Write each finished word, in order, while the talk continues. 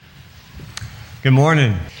Good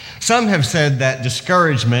morning. Some have said that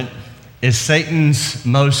discouragement is Satan's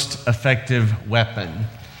most effective weapon.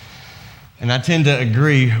 And I tend to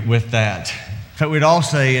agree with that. But we'd all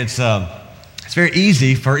say it's very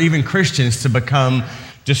easy for even Christians to become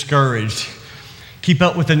discouraged. Keep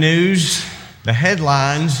up with the news. The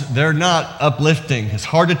headlines, they're not uplifting. It's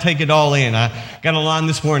hard to take it all in. I got online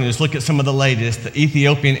this morning, just look at some of the latest. The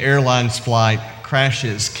Ethiopian Airlines flight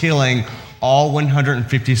crashes, killing all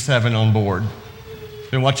 157 on board.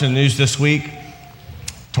 Been watching the news this week.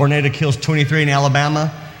 Tornado kills 23 in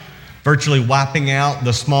Alabama, virtually wiping out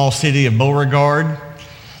the small city of Beauregard.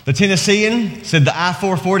 The Tennessean said the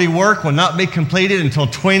I-440 work will not be completed until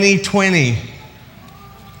 2020,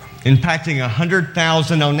 impacting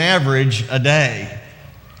 100,000 on average a day.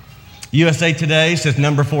 USA Today says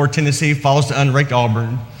number 4 Tennessee falls to unranked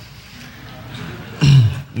Auburn.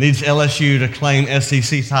 Needs LSU to claim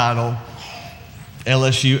SEC title.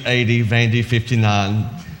 LSU 80, Vandy 59.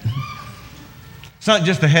 It's not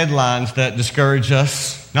just the headlines that discourage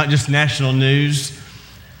us, not just national news,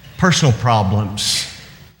 personal problems,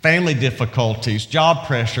 family difficulties, job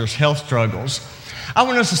pressures, health struggles. I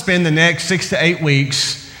want us to spend the next 6 to 8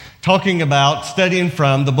 weeks talking about, studying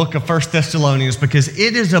from the book of 1 Thessalonians, because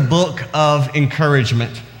it is a book of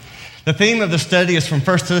encouragement. The theme of the study is from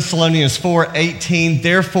 1 Thessalonians 4:18,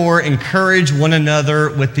 therefore encourage one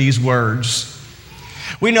another with these words.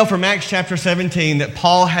 We know from Acts chapter 17 that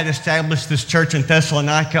Paul had established this church in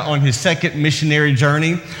Thessalonica on his second missionary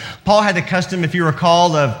journey. Paul had a custom, if you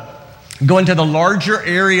recall, of going to the larger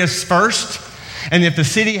areas first, and if the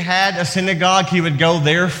city had a synagogue, he would go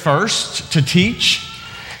there first to teach.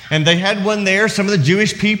 And they had one there. Some of the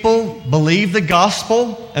Jewish people believed the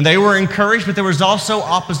gospel, and they were encouraged, but there was also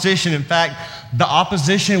opposition. In fact, the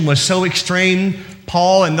opposition was so extreme,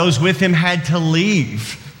 Paul and those with him had to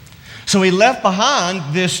leave. So he left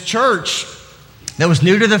behind this church that was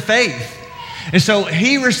new to the faith. And so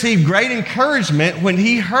he received great encouragement when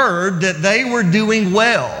he heard that they were doing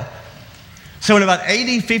well. So in about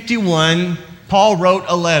AD 51, Paul wrote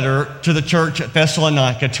a letter to the church at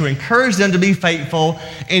Thessalonica to encourage them to be faithful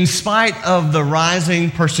in spite of the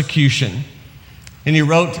rising persecution. And he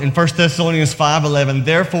wrote in 1 Thessalonians 5:11,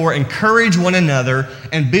 therefore encourage one another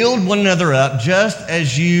and build one another up just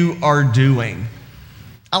as you are doing.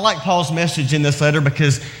 I like Paul's message in this letter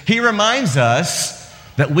because he reminds us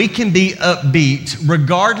that we can be upbeat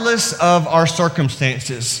regardless of our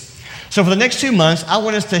circumstances. So for the next 2 months, I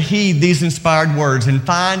want us to heed these inspired words and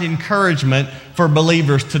find encouragement for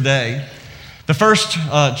believers today. The first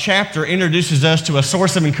chapter introduces us to a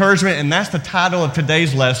source of encouragement, and that's the title of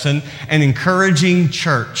today's lesson, An Encouraging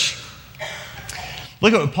Church.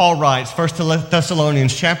 Look at what Paul writes, 1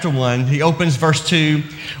 Thessalonians chapter 1. He opens verse 2.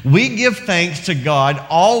 We give thanks to God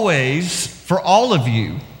always for all of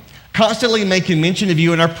you, constantly making mention of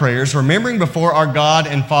you in our prayers, remembering before our God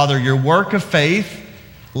and Father your work of faith,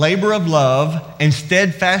 labor of love, and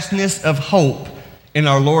steadfastness of hope in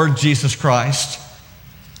our Lord Jesus Christ.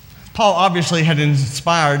 Paul obviously had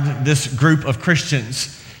inspired this group of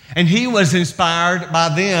Christians, and he was inspired by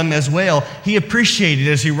them as well. He appreciated,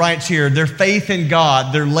 as he writes here, their faith in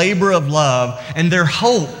God, their labor of love, and their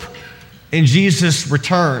hope in Jesus'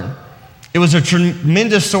 return. It was a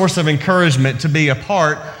tremendous source of encouragement to be a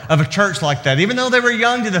part of a church like that, even though they were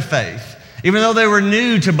young to the faith, even though they were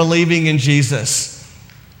new to believing in Jesus.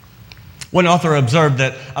 One author observed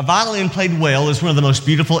that a violin played well is one of the most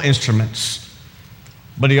beautiful instruments.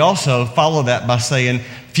 But he also followed that by saying,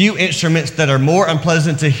 few instruments that are more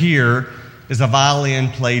unpleasant to hear is a violin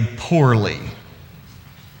played poorly.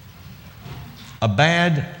 A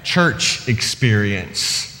bad church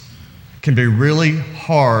experience can be really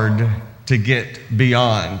hard to get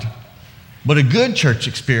beyond. But a good church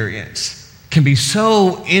experience can be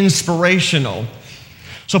so inspirational.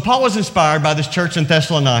 So Paul was inspired by this church in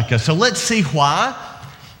Thessalonica. So let's see why,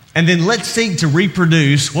 and then let's seek to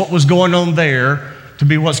reproduce what was going on there to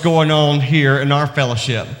be what's going on here in our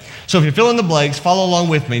fellowship. So if you fill in the blanks, follow along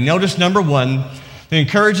with me. Notice number 1, the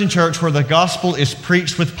encouraging church where the gospel is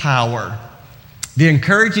preached with power. The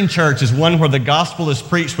encouraging church is one where the gospel is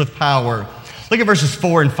preached with power. Look at verses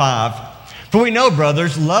 4 and 5. For we know,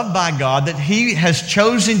 brothers, loved by God, that he has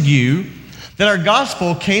chosen you, that our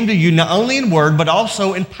gospel came to you not only in word, but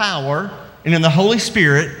also in power and in the Holy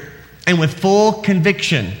Spirit and with full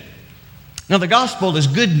conviction. Now, the gospel is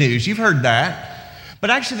good news. You've heard that. But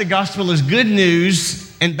actually, the gospel is good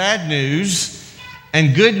news and bad news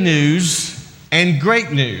and good news and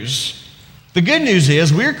great news. The good news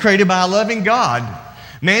is we're created by a loving God.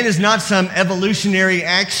 Man is not some evolutionary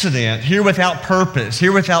accident, here without purpose,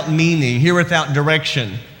 here without meaning, here without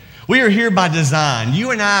direction. We are here by design.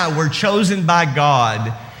 You and I were chosen by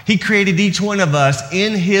God. He created each one of us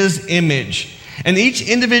in His image. And each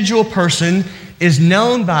individual person is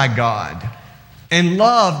known by God and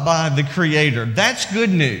loved by the Creator. That's good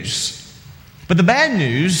news. But the bad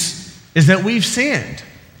news is that we've sinned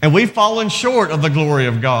and we've fallen short of the glory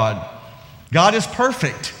of God. God is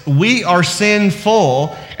perfect. We are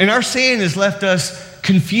sinful, and our sin has left us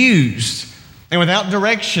confused and without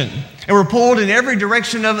direction. And we're pulled in every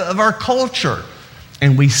direction of our culture.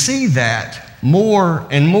 And we see that more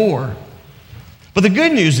and more. But the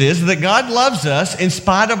good news is that God loves us in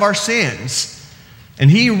spite of our sins.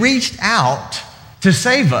 And He reached out to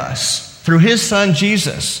save us through His Son,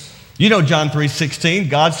 Jesus. You know John 3:16,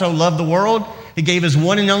 God so loved the world, He gave His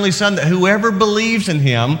one and only Son, that whoever believes in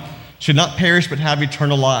Him should not perish but have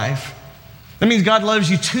eternal life. That means God loves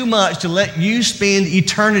you too much to let you spend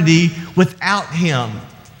eternity without Him.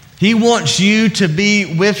 He wants you to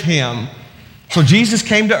be with Him. So Jesus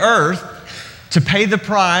came to earth to pay the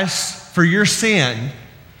price for your sin,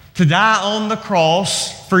 to die on the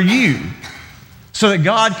cross for you, so that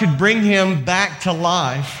God could bring him back to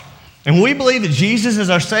life. And when we believe that Jesus is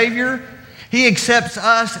our Savior, He accepts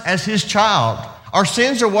us as His child. Our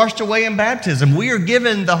sins are washed away in baptism. We are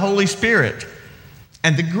given the Holy Spirit.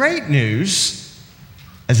 And the great news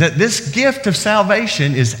is that this gift of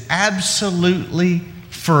salvation is absolutely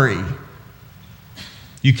free.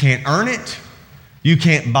 You can't earn it. You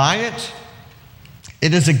can't buy it.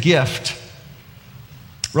 It is a gift.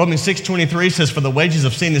 Romans 6:23 says, "For the wages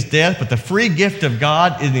of sin is death, but the free gift of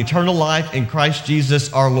God is eternal life in Christ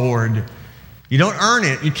Jesus our Lord." You don't earn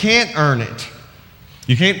it. You can't earn it.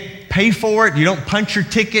 You can't pay for it. You don't punch your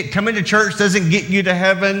ticket. Coming to church doesn't get you to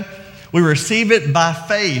heaven. We receive it by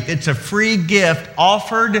faith. It's a free gift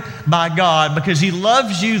offered by God because He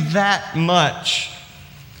loves you that much.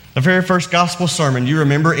 The very first gospel sermon, you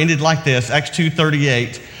remember, ended like this, Acts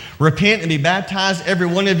 2:38. "Repent and be baptized, every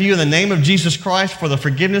one of you, in the name of Jesus Christ for the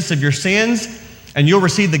forgiveness of your sins, and you'll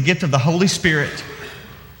receive the gift of the Holy Spirit."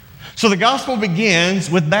 So the gospel begins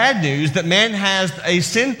with bad news that man has a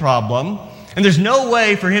sin problem, and there's no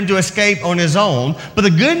way for him to escape on his own. But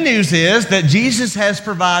the good news is that Jesus has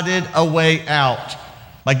provided a way out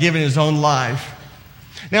by giving His own life.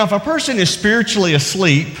 Now, if a person is spiritually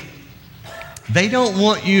asleep, they don't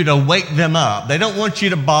want you to wake them up. They don't want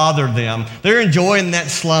you to bother them. They're enjoying that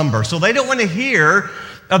slumber. So they don't want to hear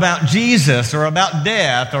about Jesus or about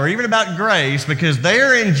death or even about grace because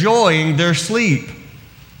they're enjoying their sleep.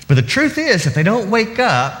 But the truth is, if they don't wake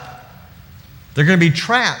up, they're going to be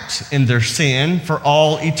trapped in their sin for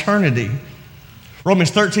all eternity.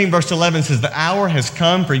 Romans 13 verse 11 says, "The hour has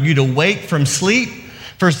come for you to wake from sleep,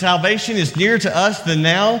 for salvation is nearer to us than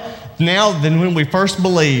now than when we first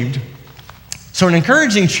believed." So an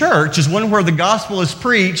encouraging church is one where the gospel is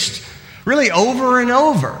preached really over and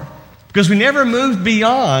over because we never move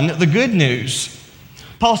beyond the good news.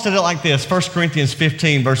 Paul said it like this, 1 Corinthians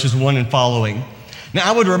 15 verses 1 and following. "Now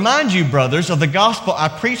I would remind you, brothers, of the gospel I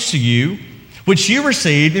preached to you, which you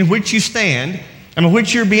received, in which you stand, and in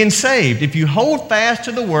which you're being saved, if you hold fast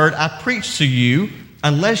to the word I preached to you,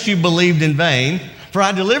 unless you believed in vain. For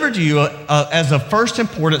I delivered to you as of first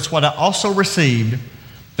importance what I also received,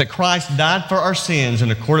 that Christ died for our sins in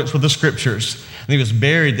accordance with the Scriptures, and He was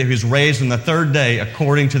buried, that He was raised on the third day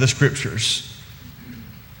according to the Scriptures."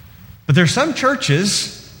 But there are some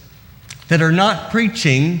churches that are not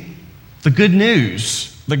preaching the good news,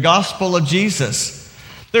 the gospel of Jesus.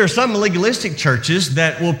 There are some legalistic churches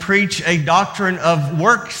that will preach a doctrine of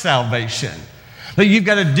work salvation, that you've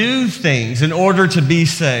got to do things in order to be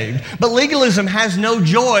saved. But legalism has no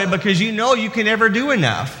joy because you know you can never do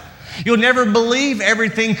enough. You'll never believe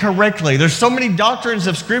everything correctly. There's so many doctrines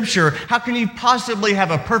of Scripture. How can you possibly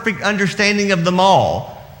have a perfect understanding of them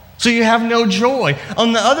all? So you have no joy.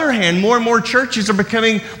 On the other hand, more and more churches are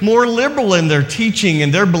becoming more liberal in their teaching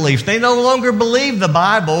and their beliefs. They no longer believe the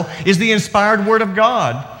Bible is the inspired Word of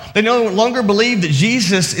God. They no longer believe that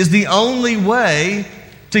Jesus is the only way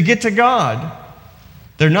to get to God.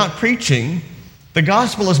 They're not preaching the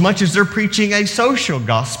gospel as much as they're preaching a social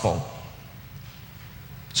gospel.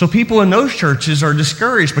 So people in those churches are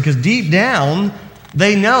discouraged because deep down,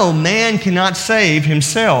 they know man cannot save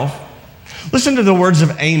himself. Listen to the words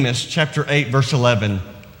of Amos chapter 8, verse 11.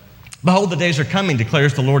 "Behold, the days are coming,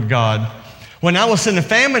 declares the Lord God, when I will send a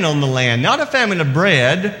famine on the land, not a famine of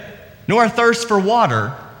bread, nor a thirst for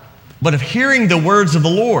water, but of hearing the words of the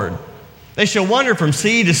Lord. They shall wander from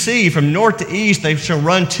sea to sea, from north to east. They shall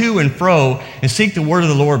run to and fro and seek the word of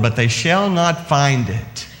the Lord, but they shall not find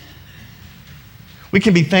it." We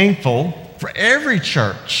can be thankful for every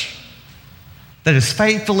church that is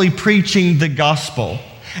faithfully preaching the gospel.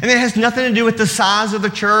 And it has nothing to do with the size of the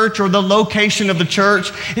church or the location of the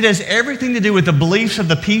church. It has everything to do with the beliefs of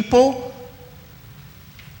the people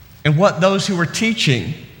and what those who are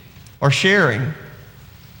teaching are sharing.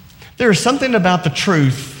 There is something about the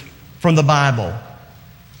truth from the Bible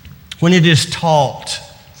when it is taught,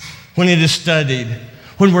 when it is studied,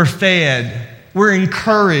 when we're fed, we're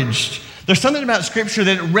encouraged. There's something about Scripture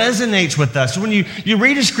that resonates with us. When you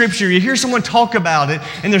read a Scripture, you hear someone talk about it,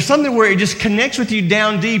 and there's something where it just connects with you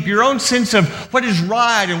down deep, your own sense of what is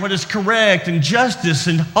right and what is correct and justice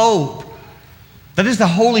and hope. That is the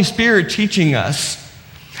Holy Spirit teaching us.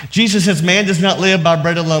 Jesus says, man does not live by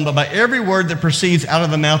bread alone, but by every word that proceeds out of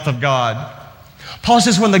the mouth of God. Paul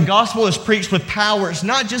says when the gospel is preached with power, it's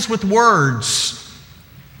not just with words.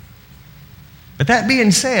 But that being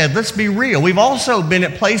said, let's be real. We've also been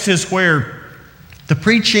at places where the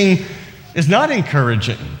preaching is not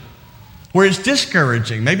encouraging, where it's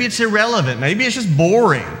discouraging. Maybe it's irrelevant. Maybe it's just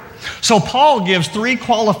boring. So Paul gives 3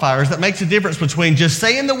 qualifiers that makes a difference between just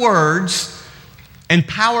saying the words and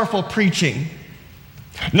powerful preaching.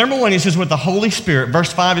 Number 1, he says with the Holy Spirit.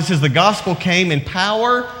 Verse 5, it says the gospel came in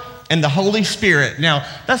power and the Holy Spirit. Now,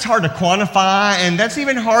 that's hard to quantify, and that's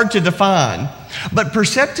even hard to define. But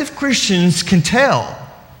perceptive Christians can tell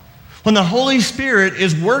when the Holy Spirit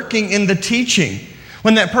is working in the teaching.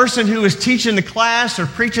 When that person who is teaching the class or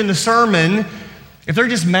preaching the sermon, if they're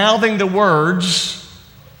just mouthing the words,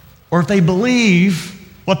 or if they believe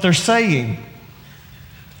what they're saying.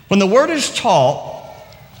 When the word is taught,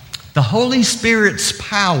 the Holy Spirit's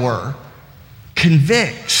power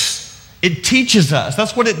convicts. It teaches us.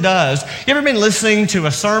 That's what it does. You ever been listening to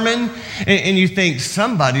a sermon and you think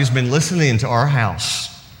somebody's been listening to our house?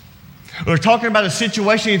 Or talking about a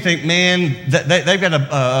situation, you think, man, they've got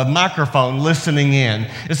a microphone listening in.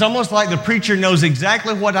 It's almost like the preacher knows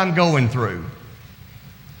exactly what I'm going through.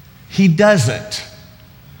 He doesn't.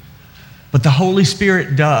 But the Holy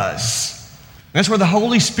Spirit does. That's where the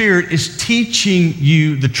Holy Spirit is teaching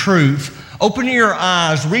you the truth, opening your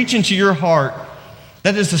eyes, reaching to your heart.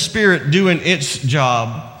 That is the Spirit doing its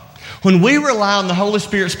job. When we rely on the Holy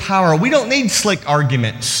Spirit's power, we don't need slick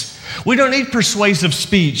arguments. We don't need persuasive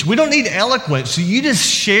speech. We don't need eloquence. You just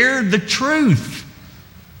share the truth.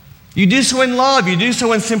 You do so in love. You do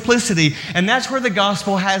so in simplicity. And that's where the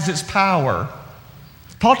gospel has its power.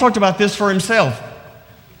 Paul talked about this for himself.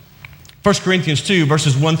 1 Corinthians 2,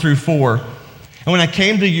 verses 1 through 4. And when I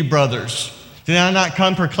came to you, brothers, did I not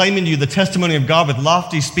come proclaiming to you the testimony of God with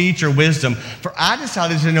lofty speech or wisdom? For I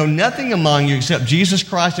decided to know nothing among you except Jesus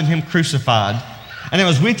Christ and Him crucified. And I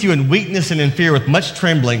was with you in weakness and in fear with much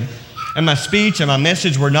trembling. And my speech and my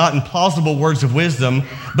message were not in plausible words of wisdom,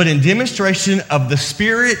 but in demonstration of the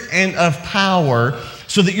Spirit and of power,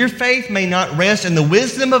 so that your faith may not rest in the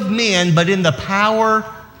wisdom of men, but in the power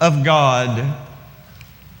of God.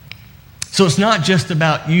 So it's not just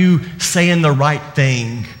about you saying the right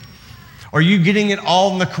thing, or you getting it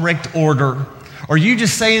all in the correct order, or you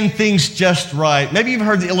just saying things just right. Maybe you've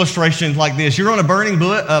heard the illustrations like this. You're on a burning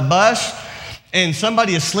bus and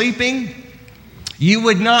somebody is sleeping. You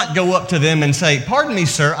would not go up to them and say, "Pardon me,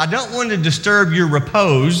 sir, I don't want to disturb your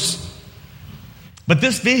repose, but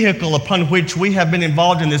this vehicle upon which we have been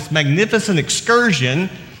involved in this magnificent excursion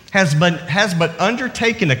has but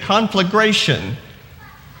undertaken a conflagration.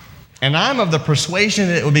 And I'm of the persuasion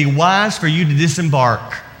that it would be wise for you to disembark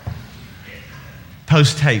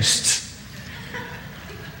post haste."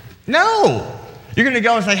 No. You're going to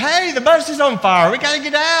go and say, "Hey, the bus is on fire. We got to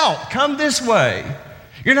get out. Come this way."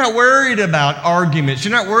 You're not worried about arguments.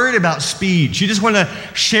 You're not worried about speech. You just want to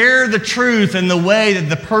share the truth in the way that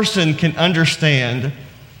the person can understand.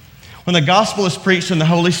 When the gospel is preached in the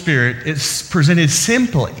Holy Spirit, it's presented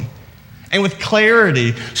simply and with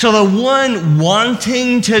clarity, so the one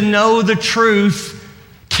wanting to know the truth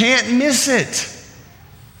can't miss it.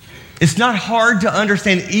 It's not hard to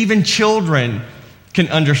understand. Even children can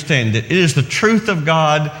understand it. It is the truth of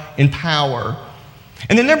God in power.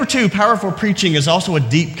 And then number 2, powerful preaching is also a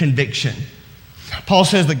deep conviction. Paul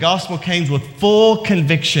says the gospel came with full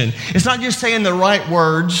conviction. It's not just saying the right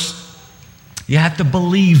words. You have to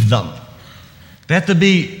believe them. They have to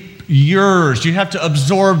be yours. You have to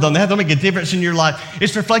absorb them. They have to make a difference in your life.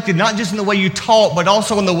 It's reflected not just in the way you talk, but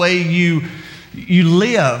also in the way you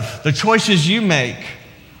live, the choices you make.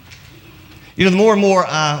 You know, the more and more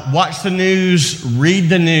I watch the news, read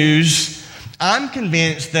the news, I'm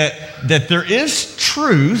convinced that there is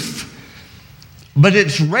truth, but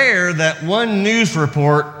it's rare that one news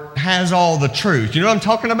report has all the truth. You know what I'm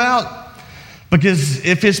talking about? Because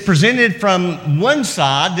if it's presented from one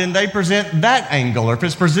side, then they present that angle. Or if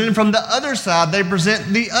it's presented from the other side, they present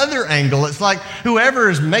the other angle. It's like whoever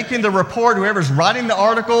is making the report, whoever's writing the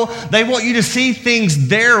article, they want you to see things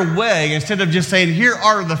their way instead of just saying, here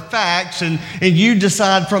are the facts, and you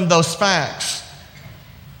decide from those facts.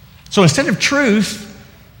 So instead of truth,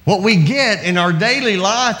 what we get in our daily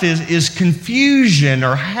life is confusion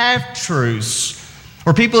or half-truths,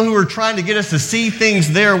 or people who are trying to get us to see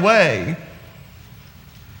things their way.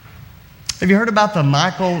 Have you heard about the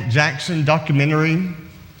Michael Jackson documentary?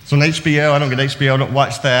 It's on HBO. I don't get HBO, I don't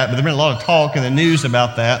watch that, but there's been a lot of talk in the news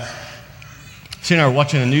about that. She and I were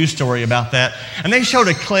watching a news story about that, and they showed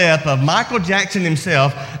a clip of Michael Jackson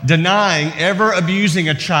himself denying ever abusing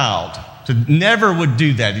a child. So never would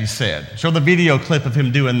do that, he said. Show the video clip of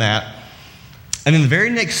him doing that. And in the very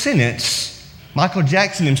next sentence, Michael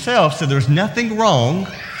Jackson himself said there's nothing wrong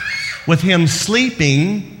with him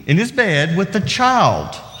sleeping in his bed with the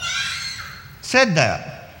child. Said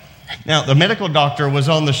that. Now, the medical doctor was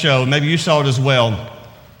on the show. Maybe you saw it as well.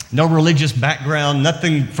 No religious background,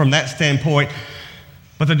 nothing from that standpoint.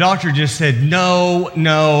 But the doctor just said, no,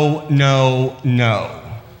 no, no, no.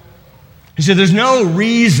 He said, there's no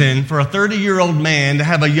reason for a 30-year-old man to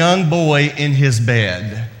have a young boy in his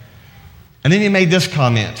bed. And then he made this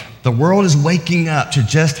comment: the world is waking up to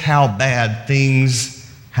just how bad things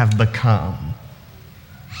have become.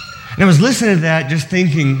 And I was listening to that just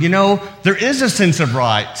thinking, there is a sense of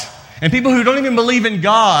right. And people who don't even believe in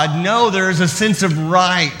God know there is a sense of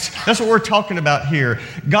right. That's what we're talking about here.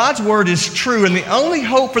 God's word is true, and the only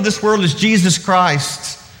hope for this world is Jesus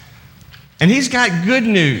Christ. And he's got good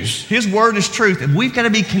news. His word is truth, and we've got to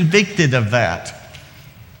be convicted of that.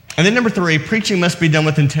 And then number 3, preaching must be done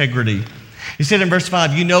with integrity. He said in verse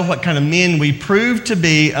 5, you know what kind of men we prove to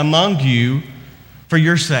be among you for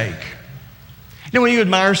your sake. When you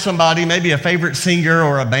admire somebody, maybe a favorite singer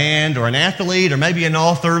or a band or an athlete or maybe an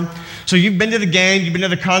author, so you've been to the game, you've been to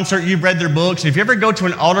the concert, you've read their books. If you ever go to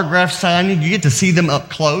an autograph signing, you get to see them up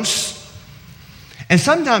close. And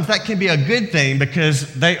sometimes that can be a good thing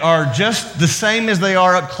because they are just the same as they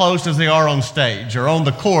are up close as they are on stage or on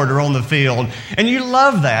the court or on the field. And you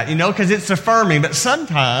love that, because it's affirming. But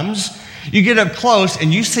sometimes you get up close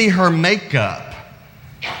and you see her makeup,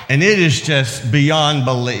 and it is just beyond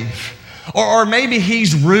belief. Or maybe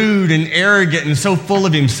he's rude and arrogant and so full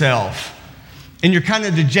of himself. And you're kind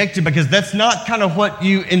of dejected because that's not kind of what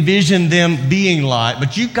you envision them being like.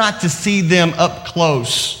 But you got to see them up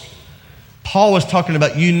close. Paul was talking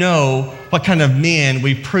about, what kind of men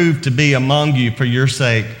we prove to be among you for your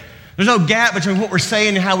sake. There's no gap between what we're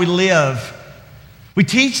saying and how we live. We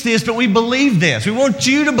teach this, but we believe this. We want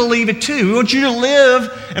you to believe it too. We want you to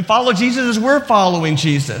live and follow Jesus as we're following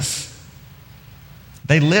Jesus.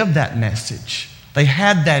 They lived that message. They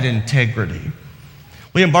had that integrity.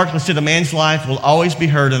 William Barclay said a man's life will always be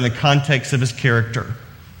heard in the context of his character.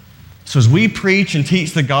 So as we preach and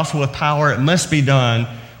teach the gospel with power, it must be done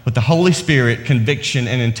with the Holy Spirit, conviction,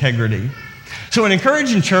 and integrity. So an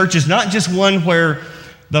encouraging church is not just one where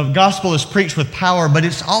the gospel is preached with power, but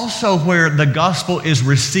it's also where the gospel is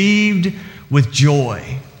received with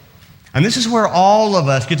joy. And this is where all of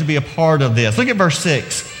us get to be a part of this. Look at verse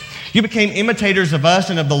 6. You became imitators of us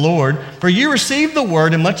and of the Lord, for you received the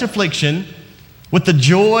word in much affliction with the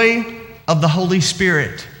joy of the Holy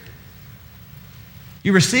Spirit.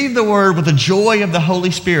 You received the word with the joy of the Holy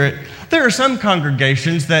Spirit. There are some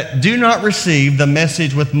congregations that do not receive the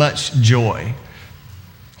message with much joy.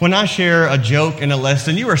 When I share a joke in a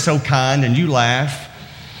lesson, you are so kind and you laugh,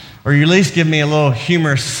 or you at least give me a little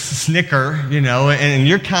humorous snicker, and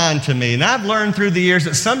you're kind to me. And I've learned through the years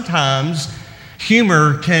that sometimes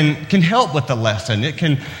humor can help with the lesson. It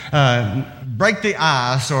can break the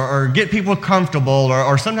ice or get people comfortable,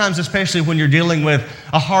 or sometimes, especially when you're dealing with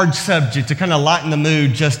a hard subject, to kind of lighten the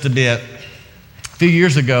mood just a bit. A few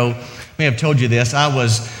years ago, I may have told you this, I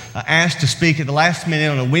was asked to speak at the last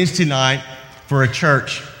minute on a Wednesday night for a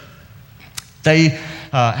church. They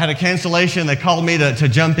had a cancellation. They called me to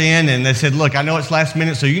jump in, and they said, look, I know it's last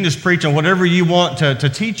minute, so you can just preach on whatever you want to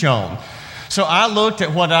teach on. So I looked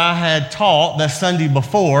at what I had taught the Sunday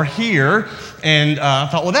before here, and I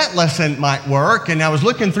thought, well, that lesson might work. And I was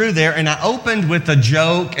looking through there, and I opened with a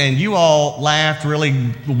joke, and you all laughed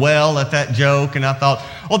really well at that joke. And I thought,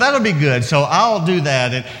 well, that'll be good, so I'll do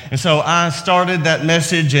that. And so I started that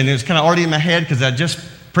message, and it was kind of already in my head because I just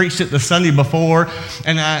preached it the Sunday before.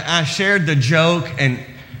 And I shared the joke, and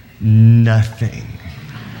nothing.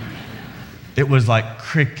 It was like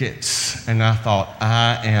crickets, and I thought,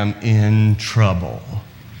 I am in trouble.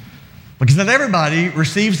 Because not everybody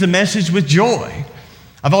receives the message with joy.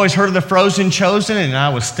 I've always heard of the frozen chosen, and I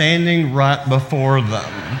was standing right before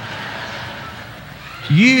them.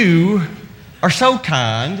 You are so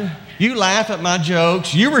kind. You laugh at my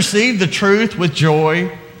jokes. You receive the truth with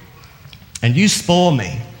joy, and you spoil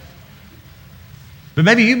me. But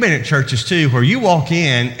maybe you've been at churches too where you walk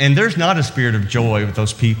in and there's not a spirit of joy with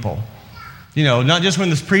those people. You know, not just when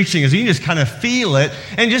this preaching is, you just kind of feel it,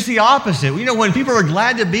 and just the opposite. You know, when people are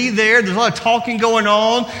glad to be there, there's a lot of talking going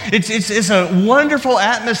on. It's a wonderful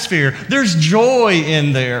atmosphere. There's joy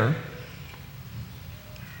in there.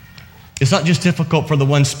 It's not just difficult for the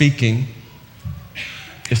one speaking.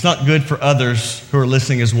 It's not good for others who are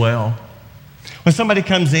listening as well. When somebody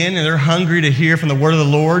comes in and they're hungry to hear from the word of the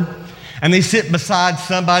Lord, and they sit beside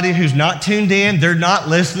somebody who's not tuned in, they're not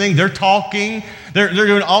listening, they're talking, they're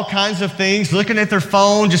doing all kinds of things, looking at their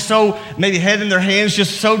phone, just so, maybe head in their hands,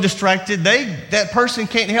 just so distracted. That person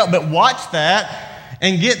can't help but watch that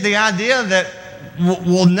and get the idea that,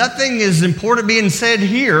 well, nothing is important being said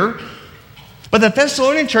here. But the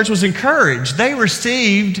Thessalonian church was encouraged. They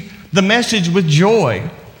received the message with joy.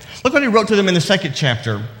 Look what he wrote to them in the second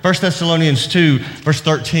chapter, 1 Thessalonians 2, verse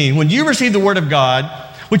 13. When you received the word of God,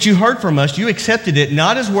 which you heard from us, you accepted it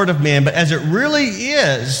not as word of men, but as it really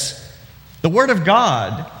is, the word of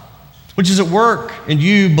God, which is at work in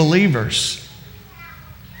you believers.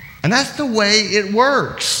 And that's the way it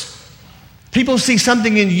works. People see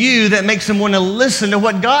something in you that makes them want to listen to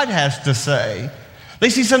what God has to say. They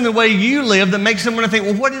see something the way you live that makes them want to think,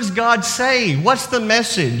 well, what is God saying? What's the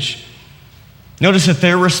message? Notice that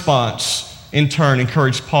their response, in turn,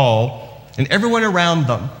 encouraged Paul and everyone around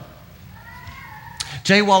them.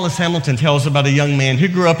 J. Wallace Hamilton tells about a young man who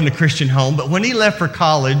grew up in a Christian home, but when he left for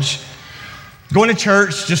college, going to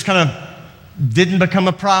church just kind of didn't become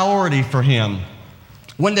a priority for him.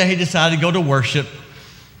 One day he decided to go to worship,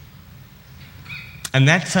 and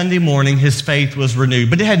that Sunday morning his faith was renewed.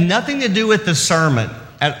 But it had nothing to do with the sermon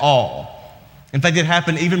at all. In fact, it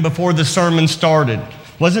happened even before the sermon started.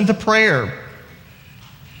 It wasn't the prayer.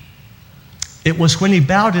 It was when he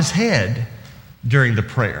bowed his head during the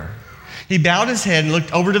prayer. He bowed his head and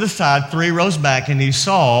looked over to the side, 3 rows back, and he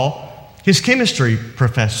saw his chemistry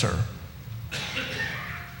professor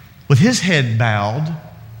with his head bowed,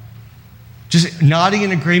 just nodding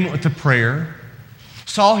in agreement with the prayer.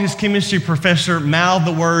 Saw his chemistry professor mouth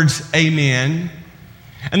the words, amen.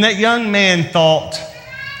 And that young man thought,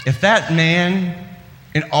 if that man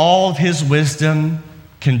in all of his wisdom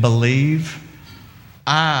can believe,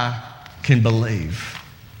 I can believe.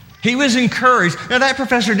 He was encouraged. Now, that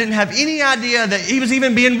professor didn't have any idea that he was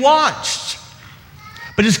even being watched.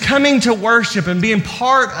 But his coming to worship and being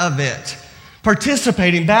part of it,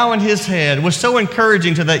 participating, bowing his head, was so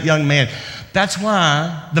encouraging to that young man. That's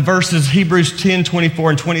why the verses Hebrews 10,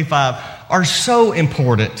 24, and 25 are so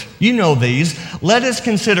important. You know these. Let us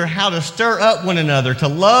consider how to stir up one another to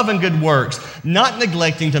love and good works, not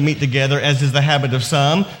neglecting to meet together as is the habit of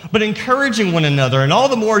some, but encouraging one another, and all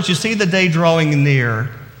the more as you see the day drawing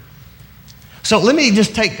near. So let me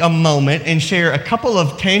just take a moment and share a couple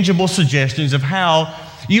of tangible suggestions of how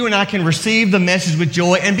you and I can receive the message with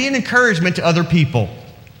joy and be an encouragement to other people.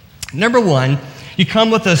 Number one, you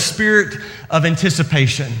come with a spirit of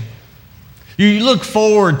anticipation. You look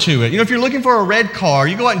forward to it. You know, if you're looking for a red car,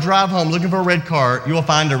 you go out and drive home looking for a red car, you will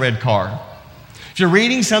find a red car. If you're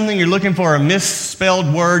reading something, you're looking for a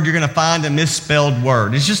misspelled word, you're going to find a misspelled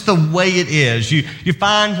word. It's just the way it is. You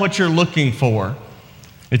find what you're looking for.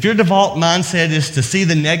 If your default mindset is to see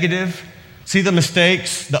the negative, see the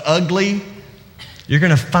mistakes, the ugly, you're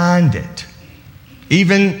going to find it,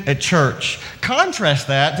 even at church. Contrast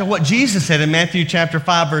that to what Jesus said in Matthew chapter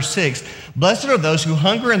 5, verse 6. Blessed are those who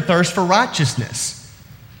hunger and thirst for righteousness,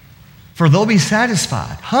 for they'll be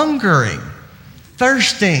satisfied. Hungering,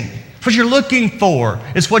 thirsting, it's what you're looking for.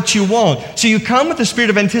 It's what you want. So you come with the spirit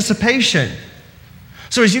of anticipation.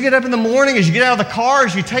 So as you get up in the morning, as you get out of the car,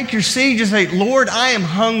 as you take your seat, just say, Lord, I am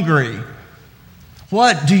hungry.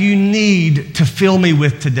 What do you need to fill me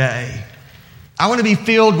with today? I want to be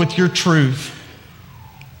filled with your truth.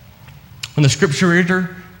 When the scripture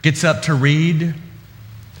reader gets up to read,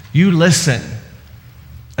 you listen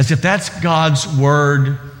as if that's God's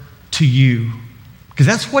word to you. Because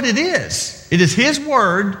that's what it is. It is his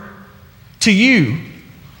word to you.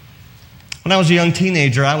 When I was a young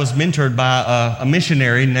teenager, I was mentored by a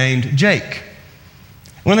missionary named Jake.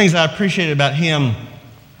 One of the things I appreciated about him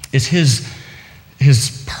is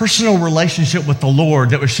his personal relationship with the Lord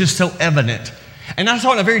that was just so evident. And I saw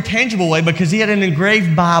it in a very tangible way because he had an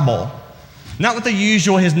engraved Bible. Not with the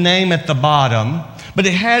usual, his name at the bottom, but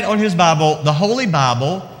it had on his Bible, the Holy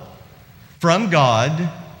Bible from God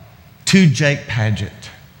to Jake Paget.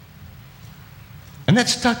 And that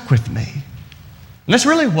stuck with me. And that's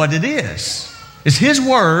really what it is. It's His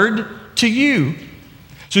word to you.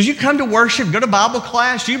 So as you come to worship, go to Bible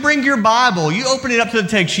class, you bring your Bible, you open it up to the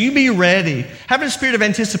text, you be ready. Have a spirit of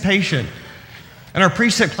anticipation. In our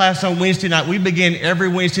precept class on Wednesday night, we begin every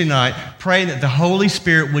Wednesday night praying that the Holy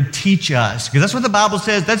Spirit would teach us, because that's what the Bible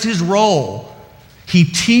says, that's His role. He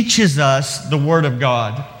teaches us the Word of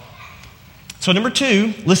God. So number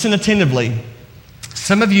 2, listen attentively.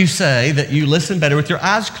 Some of you say that you listen better with your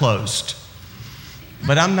eyes closed,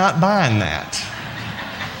 but I'm not buying that.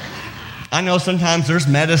 I know sometimes there's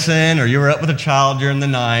medicine or you're up with a child during the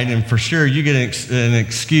night, and for sure you get an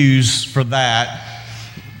excuse for that.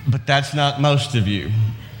 But that's not most of you.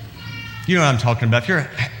 You know what I'm talking about. If your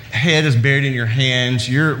head is buried in your hands,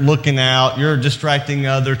 you're looking out, you're distracting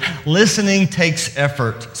others. Listening takes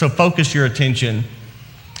effort, so focus your attention.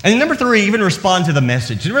 And number 3, even respond to the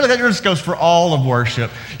message. And really, that just goes for all of worship.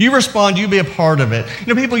 You respond, you be a part of it.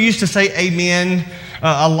 You know, people used to say amen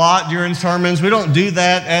a lot during sermons. We don't do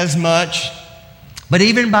that as much. But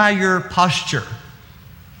even by your posture,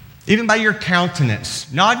 even by your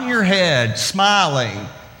countenance, nodding your head, smiling.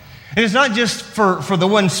 And it's not just for the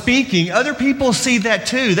one speaking. Other people see that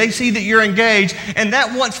too. They see that you're engaged, and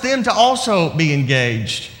that wants them to also be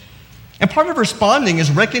engaged. And part of responding is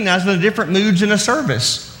recognizing the different moods in a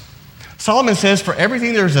service. Solomon says, for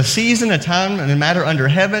everything there's a season, a time, and a matter under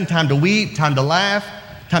heaven, time to weep, time to laugh,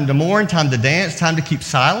 time to mourn, time to dance, time to keep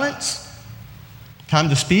silence, time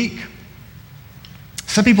to speak.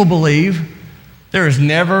 Some people believe there is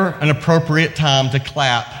never an appropriate time to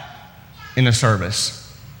clap in a service.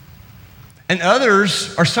 And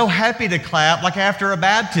others are so happy to clap, like after a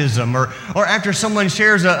baptism or after someone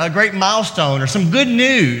shares a great milestone or some good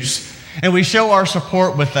news, and we show our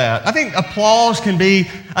support with that. I think applause can be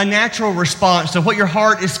a natural response to what your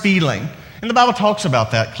heart is feeling. And the Bible talks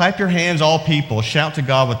about that. Clap your hands, all people. Shout to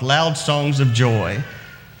God with loud songs of joy.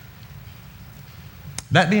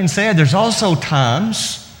 That being said, there's also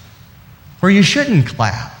times where you shouldn't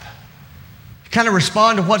clap. You kind of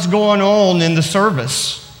respond to what's going on in the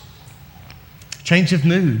service. Change of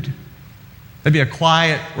mood. Maybe a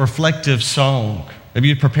quiet, reflective song. Maybe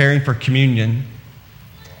you're preparing for communion.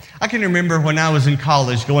 I can remember when I was in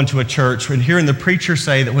college going to a church and hearing the preacher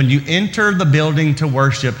say that when you enter the building to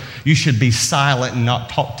worship, you should be silent and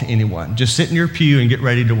not talk to anyone. Just sit in your pew and get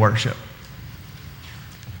ready to worship.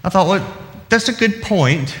 I thought, well, that's a good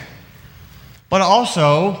point. But I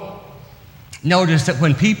also noticed that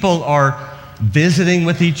when people are visiting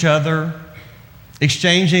with each other,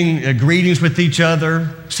 exchanging greetings with each other,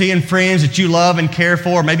 seeing friends that you love and care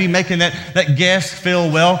for, maybe making that guest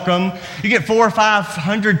feel welcome. You get 400 or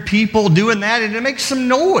 500 people doing that, and it makes some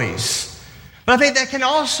noise. But I think that can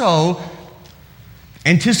also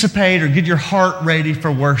anticipate or get your heart ready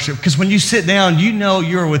for worship. Because when you sit down, you know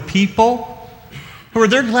you're with people who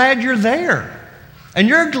they're glad you're there. And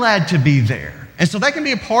you're glad to be there. And so that can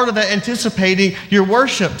be a part of that, anticipating your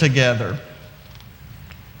worship together.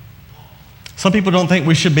 Some people don't think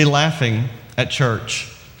we should be laughing at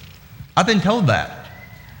church. I've been told that.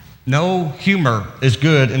 No humor is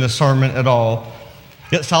good in a sermon at all.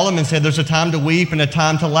 Yet Solomon said there's a time to weep and a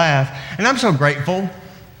time to laugh. And I'm so grateful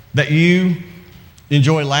that you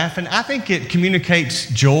enjoy laughing. I think it communicates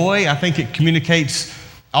joy. I think it communicates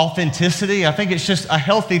authenticity. I think it's just a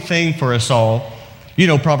healthy thing for us all. You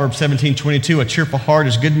know Proverbs 17:22, a cheerful heart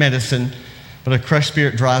is good medicine, but a crushed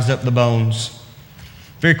spirit dries up the bones.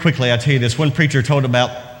 Very quickly, I tell you this. One preacher told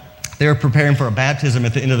about they were preparing for a baptism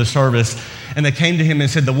at the end of the service, and they came to him and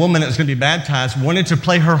said the woman that was going to be baptized wanted to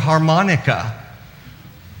play her harmonica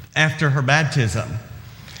after her baptism.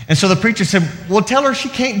 And so the preacher said, well, tell her she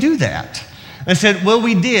can't do that. And they said, well,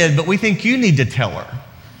 we did, but we think you need to tell her.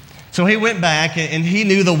 So he went back, and he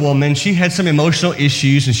knew the woman. She had some emotional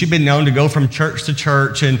issues, and she'd been known to go from church to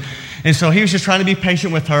church. And so he was just trying to be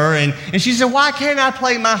patient with her. And she said, why can't I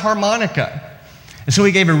play my harmonica? And so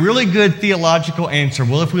he gave a really good theological answer.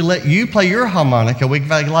 Well, if we let you play your harmonica, we can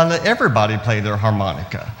let everybody play their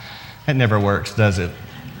harmonica. That never works, does it?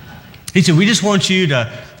 He said, we just want you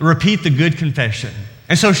to repeat the good confession.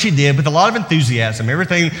 And so she did, with a lot of enthusiasm.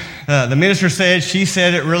 Everything the minister said, she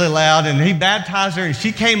said it really loud. And he baptized her, and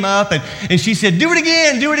she came up, and she said, do it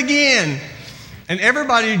again, do it again. And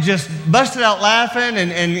everybody just busted out laughing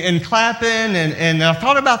and clapping. And I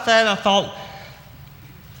thought about that, and I thought,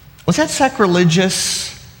 was that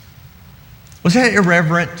sacrilegious? Was that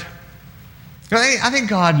irreverent? I think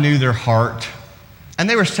God knew their heart, and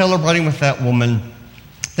they were celebrating with that woman.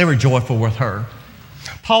 They were joyful with her.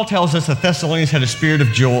 Paul tells us the Thessalonians had a spirit of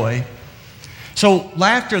joy. So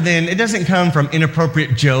laughter then, it doesn't come from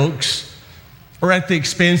inappropriate jokes or at the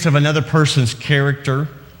expense of another person's character.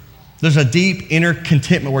 There's a deep inner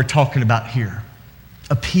contentment we're talking about here,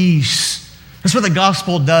 a peace. That's what the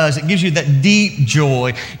gospel does. It gives you that deep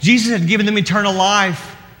joy. Jesus had given them eternal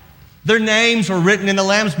life. Their names were written in the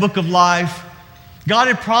Lamb's book of life. God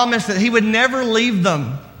had promised that he would never leave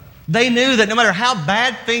them. They knew that no matter how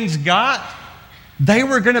bad things got, they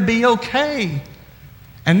were going to be okay.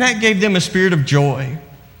 And that gave them a spirit of joy.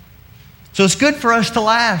 So it's good for us to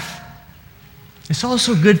laugh. It's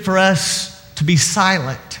also good for us to be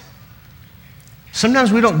silent.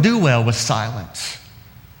 Sometimes we don't do well with silence.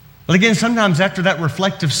 But again, sometimes after that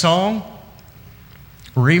reflective song,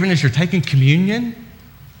 or even as you're taking communion,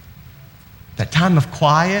 that time of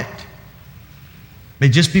quiet may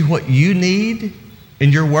just be what you need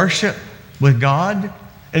in your worship with God,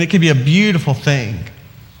 and it can be a beautiful thing.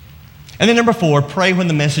 And then number 4, pray when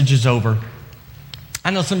the message is over.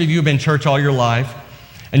 I know some of you have been in church all your life,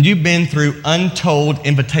 and you've been through untold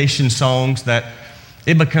invitation songs that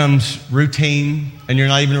it becomes routine, and you're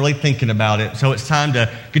not even really thinking about it. So it's time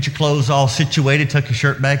to get your clothes all situated, tuck your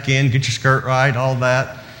shirt back in, get your skirt right, all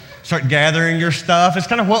that. Start gathering your stuff. It's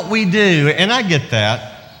kind of what we do, and I get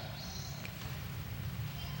that.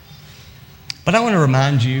 But I want to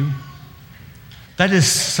remind you, that is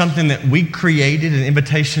something that we created, an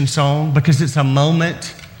invitation song, because it's a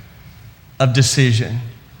moment of decision.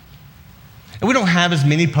 And we don't have as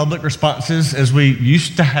many public responses as we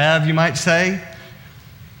used to have, you might say,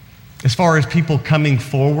 as far as people coming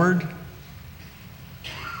forward.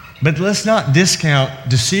 But let's not discount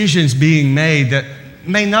decisions being made that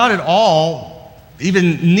may not at all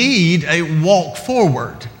even need a walk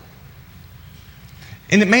forward.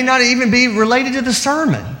 And it may not even be related to the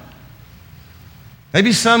sermon.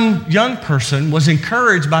 Maybe some young person was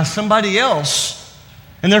encouraged by somebody else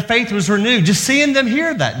and their faith was renewed, just seeing them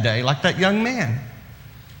here that day, like that young man.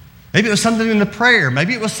 Maybe it was something in the prayer.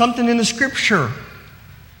 Maybe it was something in the scripture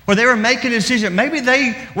where they were making a decision. Maybe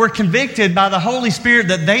they were convicted by the Holy Spirit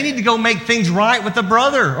that they need to go make things right with a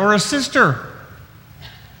brother or a sister.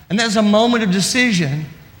 And that's a moment of decision.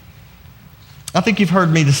 I think you've heard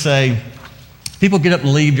me to say, people get up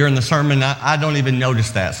and leave during the sermon. I don't even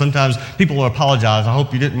notice that. Sometimes people will apologize. I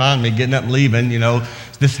hope you didn't mind me getting up and leaving. You know,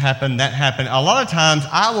 this happened, that happened. A lot of times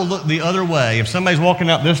I will look the other way. If somebody's walking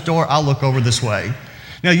out this door, I'll look over this way.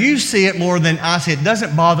 Now you see it more than I see it. It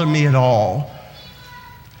doesn't bother me at all.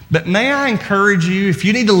 But may I encourage you, if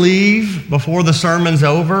you need to leave before the sermon's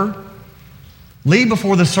over, leave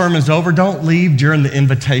before the sermon's over. Don't leave during the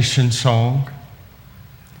invitation song.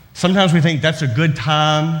 Sometimes we think that's a good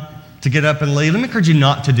time to get up and leave. Let me encourage you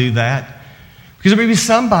not to do that, because there may be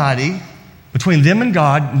somebody between them and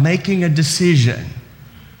God making a decision,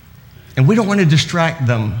 and we don't want to distract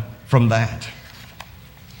them from that.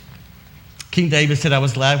 King David said, I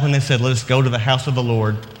was glad when they said, let us go to the house of the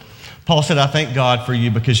Lord. Paul said, I thank God for you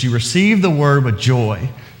because you received the word with joy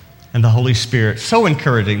and the Holy Spirit. So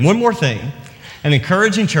encouraging. One more thing. An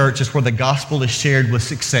encouraging church is where the gospel is shared with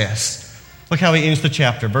success. Look how he ends the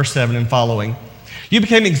chapter, verse 7 and following. You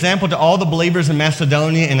became an example to all the believers in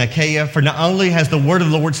Macedonia and Achaia, for not only has the word of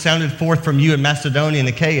the Lord sounded forth from you in Macedonia and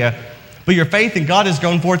Achaia, but your faith in God has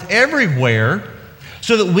gone forth everywhere,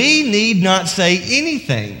 so that we need not say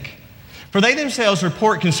anything. For they themselves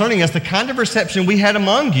report concerning us the kind of reception we had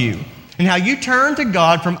among you, and how you turned to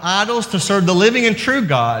God from idols to serve the living and true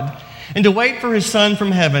God, and to wait for his Son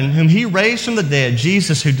from heaven, whom he raised from the dead,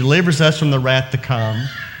 Jesus, who delivers us from the wrath to come.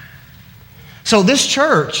 So this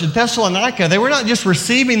church in Thessalonica, they were not just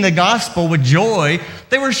receiving the gospel with joy,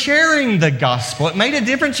 they were sharing the gospel. It made a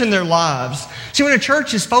difference in their lives. See, when a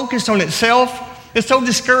church is focused on itself, it's so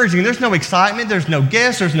discouraging. There's no excitement, there's no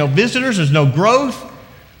guests, there's no visitors, there's no growth.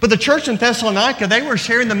 But the church in Thessalonica, they were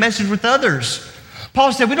sharing the message with others.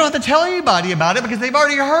 Paul said, we don't have to tell anybody about it because they've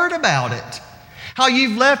already heard about it. How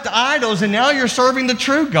you've left idols and now you're serving the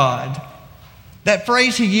true God. That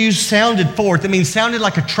phrase he used, sounded forth. It means sounded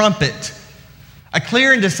like a trumpet. A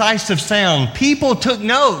clear and decisive sound. People took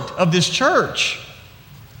note of this church.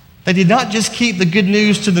 They did not just keep the good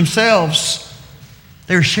news to themselves.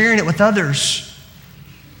 They were sharing it with others.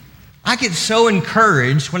 I get so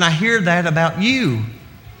encouraged when I hear that about you.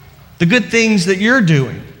 The good things that you're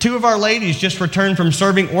doing. 2 of our ladies just returned from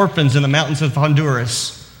serving orphans in the mountains of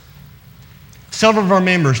Honduras. Several of our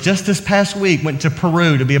members just this past week went to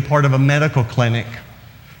Peru to be a part of a medical clinic.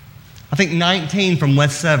 I think 19 from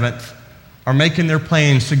West 7th are making their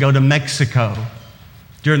plans to go to Mexico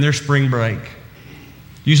during their spring break.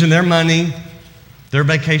 Using their money, their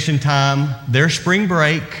vacation time, their spring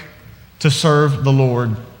break to serve the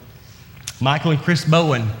Lord. Michael and Chris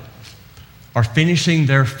Bowen are finishing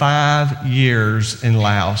their 5 years in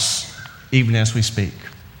Laos. even as we speak.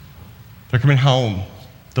 They're coming home.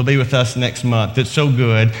 They'll be with us next month. It's so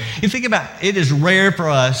good. You think about it is rare for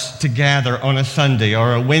us to gather on a Sunday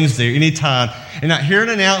or a Wednesday or any time and not hear an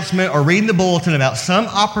announcement or read in the bulletin about some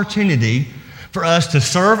opportunity for us to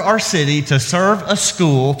serve our city, to serve a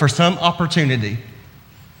school for some opportunity.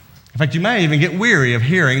 In fact, you may even get weary of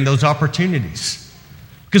hearing those opportunities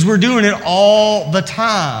because we're doing it all the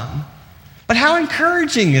time. But how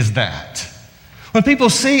encouraging is that? When people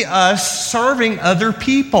see us serving other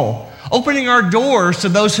people, opening our doors to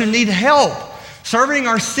those who need help, serving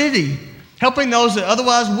our city, helping those that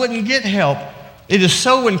otherwise wouldn't get help. It is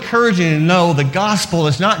so encouraging to know the gospel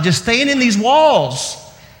is not just staying in these walls,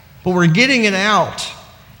 but we're getting it out.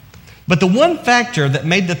 But the one factor that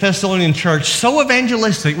made the Thessalonian church so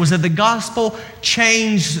evangelistic was that the gospel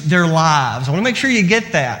changed their lives. I want to make sure you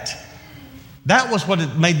get that. That was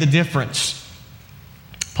what made the difference.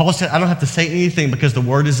 Paul said, I don't have to say anything because the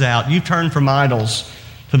word is out. You turn from idols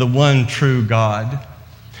to the one true God.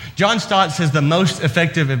 John Stott says the most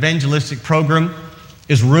effective evangelistic program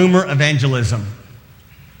is rumor evangelism.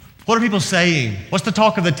 What are people saying? What's the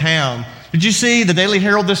talk of the town? Did you see the Daily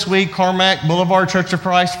Herald this week, Carmack Boulevard Church of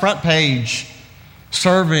Christ, front page,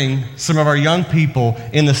 serving some of our young people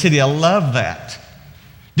in the city? I love that.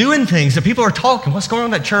 Doing things that people are talking. What's going on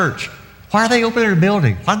in that church? Why are they opening their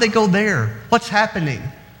building? Why did they go there? What's happening?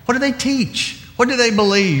 What do they teach? What do they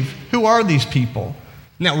believe? Who are these people?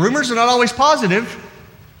 Now, rumors are not always positive.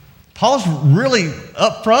 Paul's really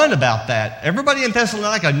upfront about that. Everybody in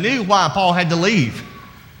Thessalonica knew why Paul had to leave.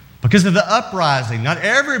 Because of the uprising. Not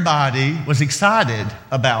everybody was excited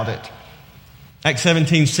about it. Acts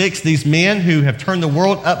 17:6, these men who have turned the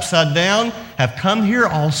world upside down have come here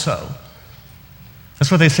also.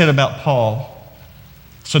 That's what they said about Paul.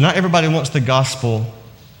 So not everybody wants the gospel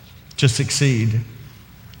to succeed.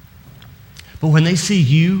 But when they see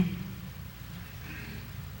you,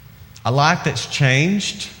 a life that's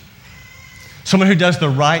changed, someone who does the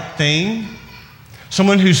right thing,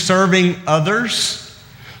 someone who's serving others,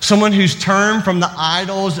 someone who's turned from the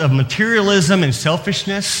idols of materialism and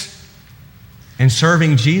selfishness and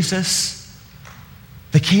serving Jesus,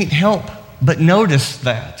 they can't help but notice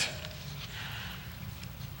that.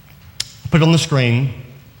 Put on the screen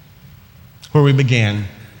where we began.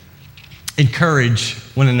 Encourage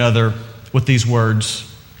one another with these words.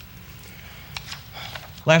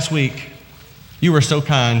 Last week, you were so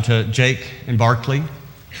kind to Jake and Barkley,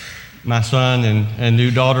 my son and new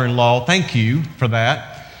daughter-in-law. Thank you for that.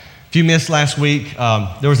 If you missed last week,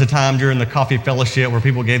 there was a time during the coffee fellowship where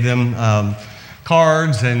people gave them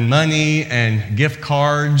cards and money and gift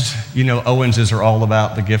cards. You know, Owenses are all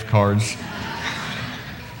about the gift cards.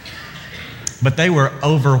 But they were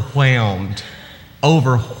overwhelmed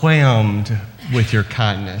with your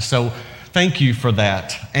kindness. So thank you for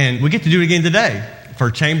that. And we get to do it again today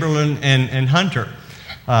for Chamberlain and Hunter.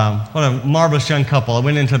 What a marvelous young couple. I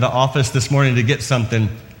went into the office this morning to get something,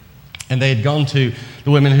 and they had gone to,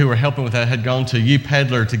 the women who were helping with that had gone to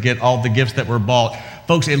YouPeddler to get all the gifts that were bought.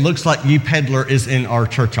 Folks, it looks like YouPeddler is in our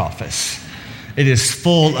church office. It is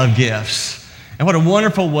full of gifts. And what a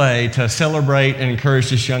wonderful way to celebrate and encourage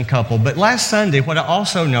this young couple. But last Sunday, what I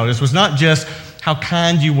also noticed was not just how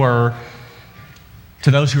kind you were to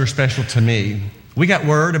those who were special to me. We got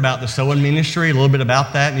word about the sewing ministry, a little bit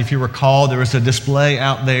about that. And if you recall, there was a display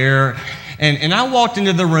out there. And I walked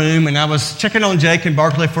into the room and I was checking on Jake and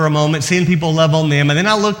Barkley for a moment, seeing people love on them. And then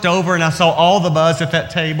I looked over and I saw all the buzz at that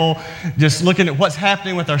table, just looking at what's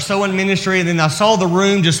happening with our sewing ministry. And then I saw the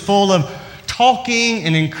room just full of talking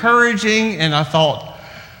and encouraging. And I thought,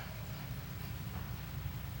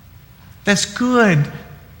 that's good.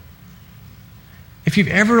 If you've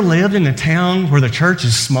ever lived in a town where the church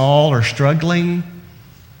is small or struggling,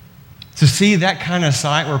 to see that kind of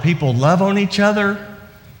sight where people love on each other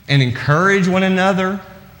and encourage one another,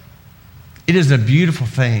 it is a beautiful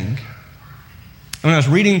thing. When I was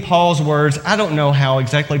reading Paul's words, I don't know how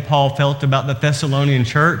exactly Paul felt about the Thessalonian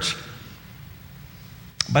church,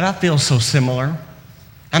 but I feel so similar.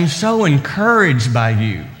 I'm so encouraged by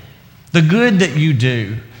you, the good that you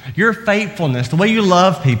do, your faithfulness, the way you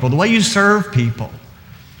love people, the way you serve people.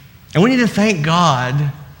 And we need to thank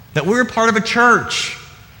God that we're part of a church,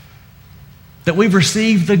 that we've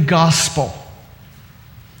received the gospel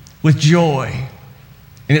with joy,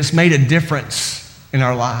 and it's made a difference in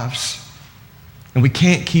our lives. And we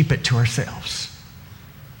can't keep it to ourselves.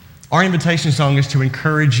 Our invitation song is to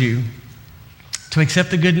encourage you to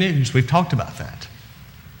accept the good news. We've talked about that.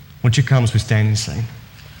 Won't you come as we stand and sing?